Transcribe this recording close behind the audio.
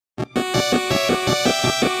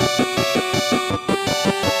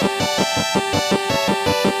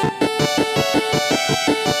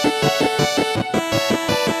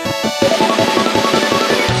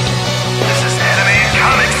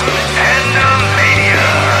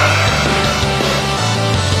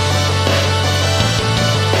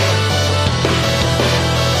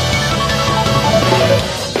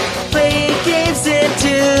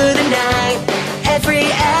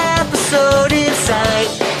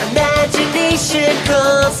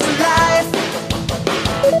comes to life.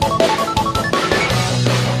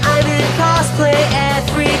 I'm in cosplay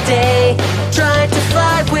every day, trying to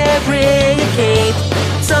find wearing a cape.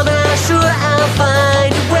 Somehow sure I'll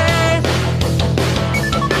find a way,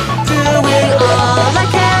 doing all I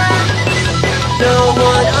can. No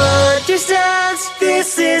one understands.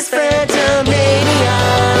 This is Fandomania.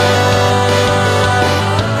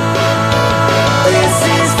 This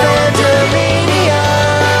is Fandomania.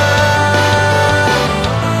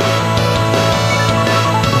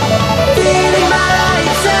 Feeling my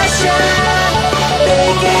obsession,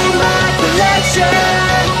 making my collection.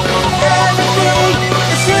 Everything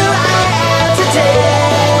is who I am today.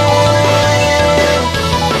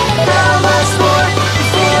 How much more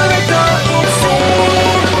before I go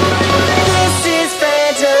insane? This is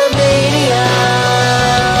Fandomania.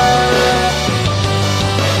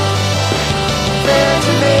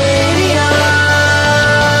 Fandomania.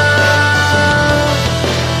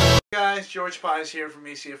 Hey guys, Jorge Paiz here from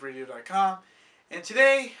ACFRADIO.com, and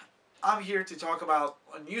today I'm here to talk about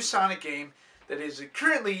a new Sonic game that is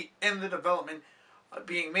currently in the development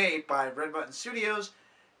being made by Red Button Studios,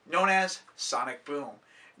 known as Sonic Boom.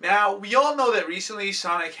 Now, we all know that recently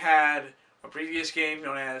Sonic had a previous game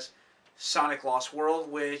known as Sonic Lost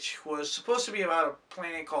World, which was supposed to be about a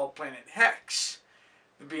planet called Planet Hex,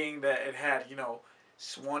 being that it had,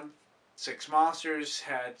 6 monsters,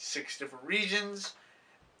 had 6 different regions,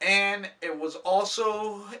 and it was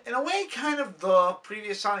also, in a way, kind of the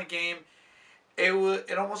previous Sonic game.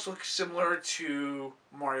 It almost looks similar to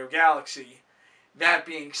Mario Galaxy. That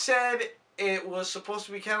being said, it was supposed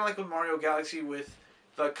to be kind of like with Mario Galaxy, with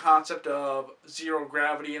the concept of zero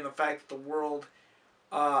gravity and the fact that the world,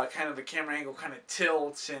 kind of the camera angle kind of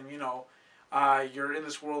tilts, and you're in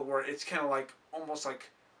this world where it's kind of like almost like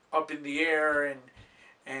up in the air,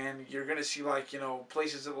 and you're gonna see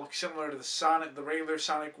places that look similar to the regular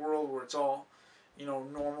Sonic world, where it's all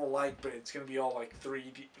normal like, but it's gonna be all like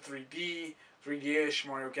 3D-ish,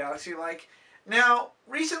 Mario Galaxy like. Now,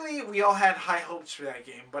 recently we all had high hopes for that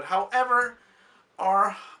game, but however,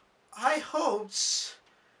 our high hopes,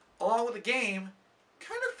 along with the game,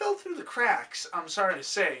 kind of fell through the cracks, I'm sorry to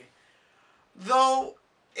say. Though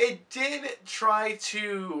it did try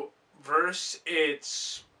to verse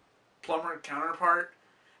its plumber counterpart,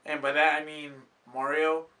 and by that I mean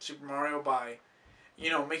Super Mario, by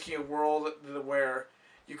making a world where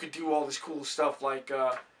you could do all this cool stuff like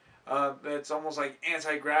that's almost like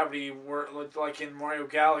anti-gravity, where like in Mario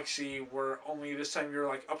Galaxy, where only this time you're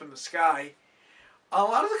like up in the sky. A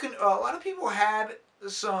lot of people had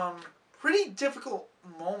some pretty difficult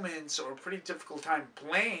moments or pretty difficult time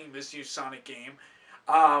playing this new Sonic game.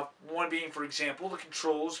 One being, for example, the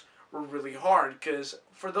controls were really hard, because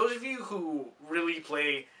for those of you who really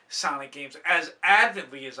play Sonic games as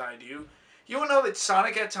avidly as I do, you will know that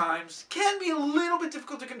Sonic at times can be a little bit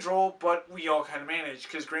difficult to control, but we all kind of manage.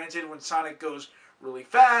 Because granted, when Sonic goes really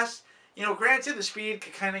fast, granted the speed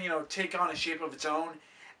could kind of, take on a shape of its own,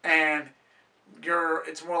 and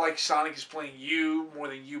it's more like Sonic is playing you more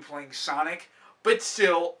than you playing Sonic. But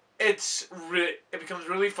still, it becomes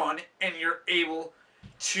really fun, and you're able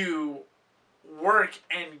to work,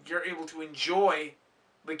 and you're able to enjoy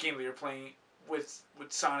the game that you're playing with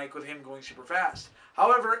Sonic, with him going super fast.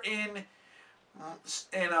 However, in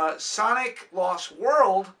Sonic Lost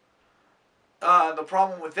World, the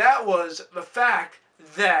problem with that was the fact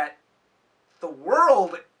that the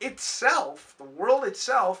world itself,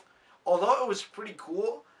 although it was pretty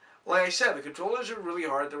cool, like I said, the controllers are really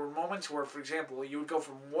hard. There were moments where, for example, you would go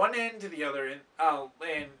from one end to the other, and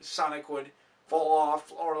Sonic would fall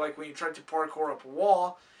off, or like when you tried to parkour up a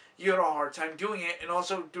wall, you had a hard time doing it. And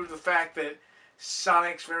also due to the fact that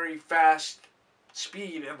Sonic's very fast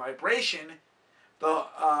speed and vibration,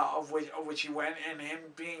 of which he went, and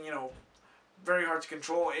him being very hard to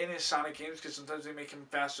control in his Sonic games, because sometimes they make him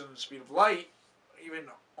faster than the speed of light, even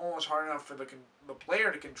almost hard enough for the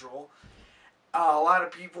player to control. A lot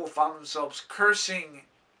of people found themselves cursing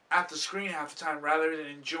at the screen half the time rather than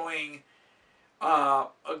enjoying a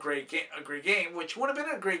great game, which would have been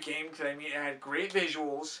a great game, because it had great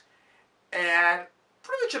visuals and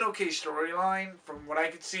pretty much an okay storyline from what I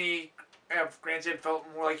could see. Granted, it felt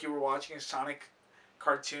more like you were watching a Sonic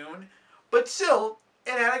cartoon, but still,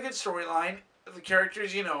 it had a good storyline. The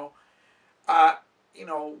characters, were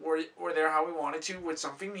there how we wanted to, with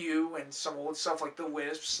something new and some old stuff like the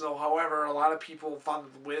Wisps. Though, however, a lot of people found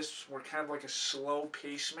that the Wisps were kind of like a slow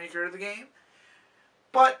pacemaker of the game.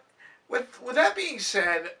 But with that being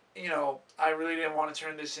said, I really didn't want to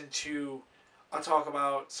turn this into a talk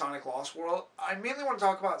about Sonic Lost World. I mainly want to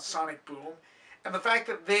talk about Sonic Boom, and the fact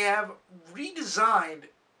that they have redesigned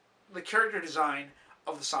the character design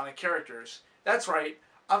of the Sonic characters. That's right.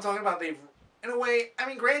 I'm talking about they've, in a way, I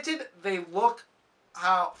mean, granted, they look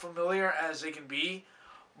how familiar as they can be,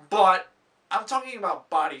 but I'm talking about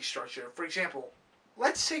body structure. For example,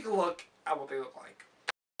 let's take a look at what they look like.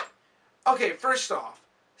 Okay, first off,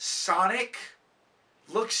 Sonic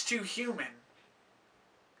looks too human.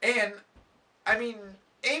 And, I mean,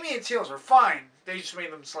 Amy and Tails are fine. They just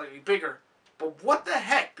made them slightly bigger. But what the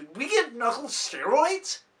heck? Did we give Knuckles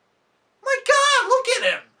steroids? My God, look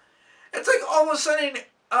at him! It's like all of a sudden,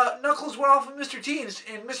 Knuckles went off of Mr. T, and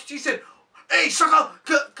Mr. T said, "Hey, sucker,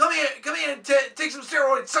 come here and take some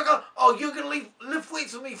steroids, sucker. Oh, you can lift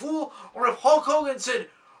weights with me, fool." Or if Hulk Hogan said,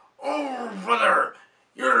 "Oh, brother,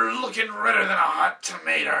 you're looking redder than a hot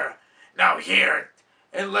tomato. Now here,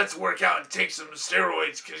 and let's work out and take some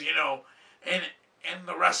steroids, because, you know, in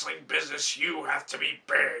the wrestling business, you have to be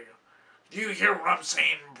big. Do you hear what I'm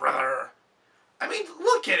saying, brother?" I mean,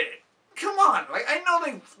 look at it. Come on. Like, I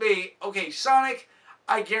know they okay, Sonic,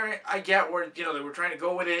 I get where, you know, they were trying to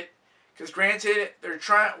go with it. Because granted,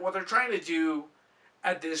 what they're trying to do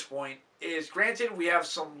at this point is, granted, we have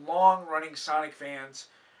some long-running Sonic fans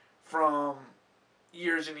from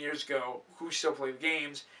years and years ago who still play the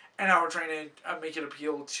games, and now we're trying to make it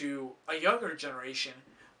appeal to a younger generation,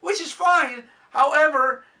 which is fine.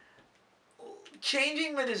 However,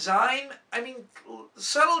 changing the design, I mean,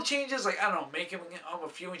 subtle changes, like, I don't know, making him a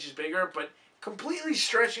few inches bigger, but completely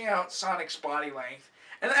stretching out Sonic's body length,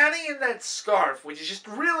 and adding in that scarf, which is just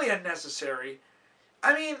really unnecessary.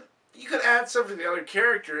 I mean, you could add stuff to the other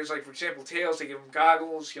characters, like, for example, Tails, they give him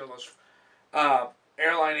goggles, you know, those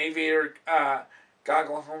airline aviator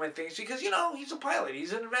goggle helmet things, because, you know, he's a pilot,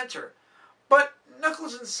 he's an inventor. But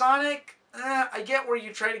Knuckles and Sonic, I get where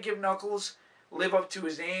you try to give Knuckles live up to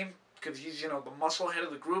his name, because he's, you know, the muscle head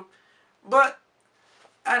of the group. But,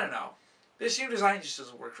 I don't know. This new design just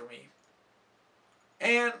doesn't work for me.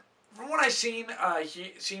 And from what I've seen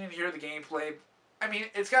and hear the gameplay, I mean,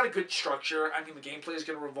 it's got a good structure. I mean, the gameplay is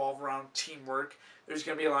going to revolve around teamwork. There's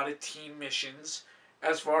going to be a lot of team missions,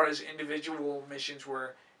 as far as individual missions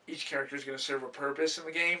where each character is going to serve a purpose in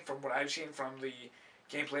the game, from what I've seen from the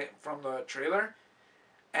gameplay, from the trailer.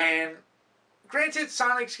 And granted,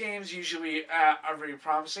 Sonic's games usually are very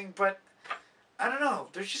promising, but I don't know.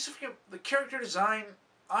 There's just the character design.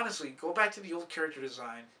 Honestly, go back to the old character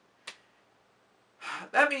design.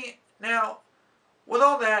 Now, with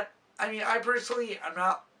all that, I mean, I personally,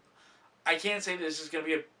 I can't say this is going to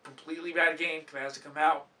be a completely bad game because it has to come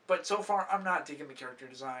out, but so far, I'm not digging the character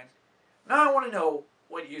design. Now I want to know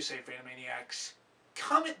what you say, Fandomaniacs.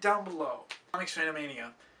 Comment down below. Comics Fandomania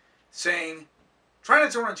saying, try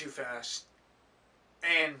not to run too fast,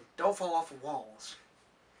 and don't fall off of walls.